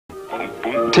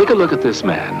Take a look at this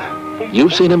man.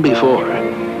 You've seen him before.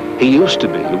 He used to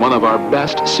be one of our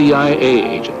best CIA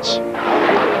agents.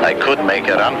 I could make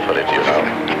a run for it, you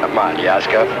know. Come on,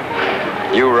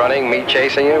 Yaska. You running, me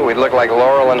chasing you, we'd look like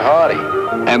Laurel and Hardy.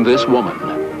 And this woman,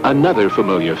 another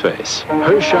familiar face.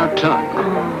 Her sharp tongue.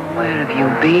 Oh, where have you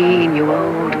been, you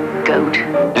old goat?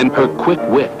 And her quick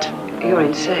wit. You're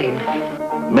insane.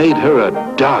 Made her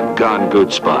a doggone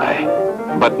good spy.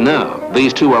 But now,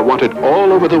 these two are wanted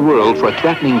all over the world for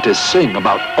threatening to sing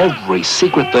about every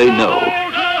secret they know.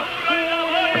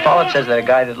 The pilot says that a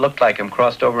guy that looked like him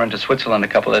crossed over into Switzerland a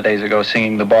couple of days ago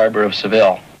singing The Barber of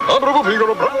Seville.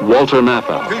 Walter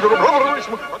Matthau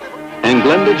and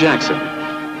Glenda Jackson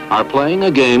are playing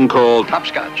a game called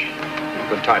Hopscotch.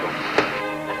 Good title.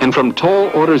 And from tall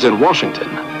orders in Washington,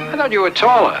 I thought you were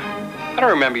taller. I don't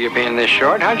remember you being this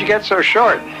short. How'd you get so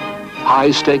short?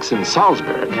 high stakes in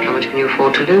Salzburg, How much can you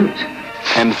afford to lose?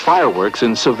 and fireworks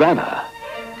in Savannah.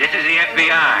 This is the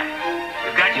FBI.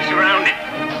 We've got you surrounded.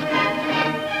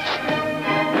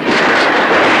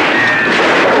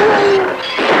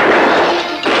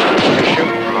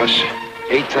 Shoot, Ross.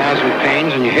 8,000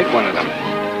 pains and you hit one of them.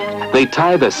 They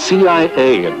tie the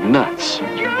CIA in knots.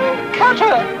 John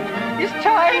Cutter is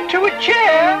tied to a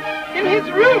chair in his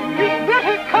room. You'd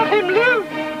better cut him loose.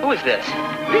 Who is this?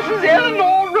 This is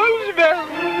Eleanor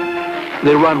Roosevelt.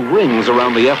 They run rings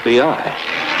around the FBI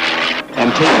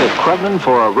and take the Kremlin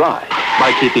for a ride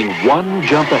by keeping one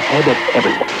jump ahead of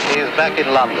everyone. He's back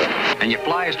in London. And you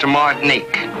fly us to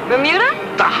Martinique. Bermuda?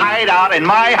 The hideout in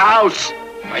my house.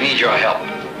 I need your help.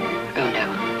 Oh,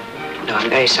 no. No, I'm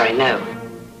very sorry, no.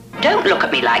 Don't look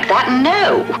at me like that,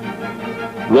 no.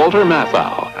 Walter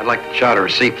Matthau, I'd like to charter a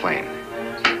seaplane.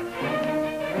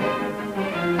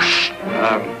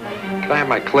 Can I have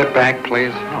my clip back,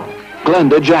 please?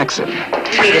 Glenda Jackson,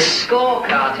 You need a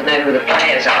scorecard to know who the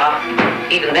players are.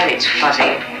 Even then, it's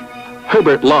fuzzy.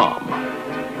 Herbert Lom,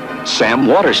 Sam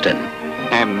Waterston,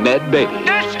 and Ned Beatty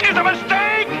This is a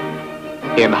mistake.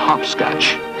 in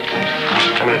Hopscotch.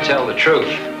 I'm going to tell the truth.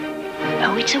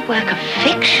 Oh, it's a work of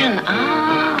fiction.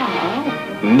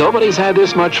 Oh. Nobody's had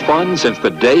this much fun since the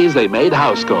days they made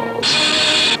house calls.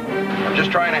 I'm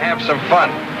just trying to have some fun.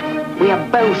 We are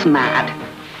both mad.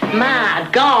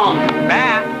 Mad, gone.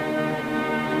 Matt?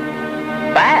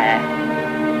 Bad.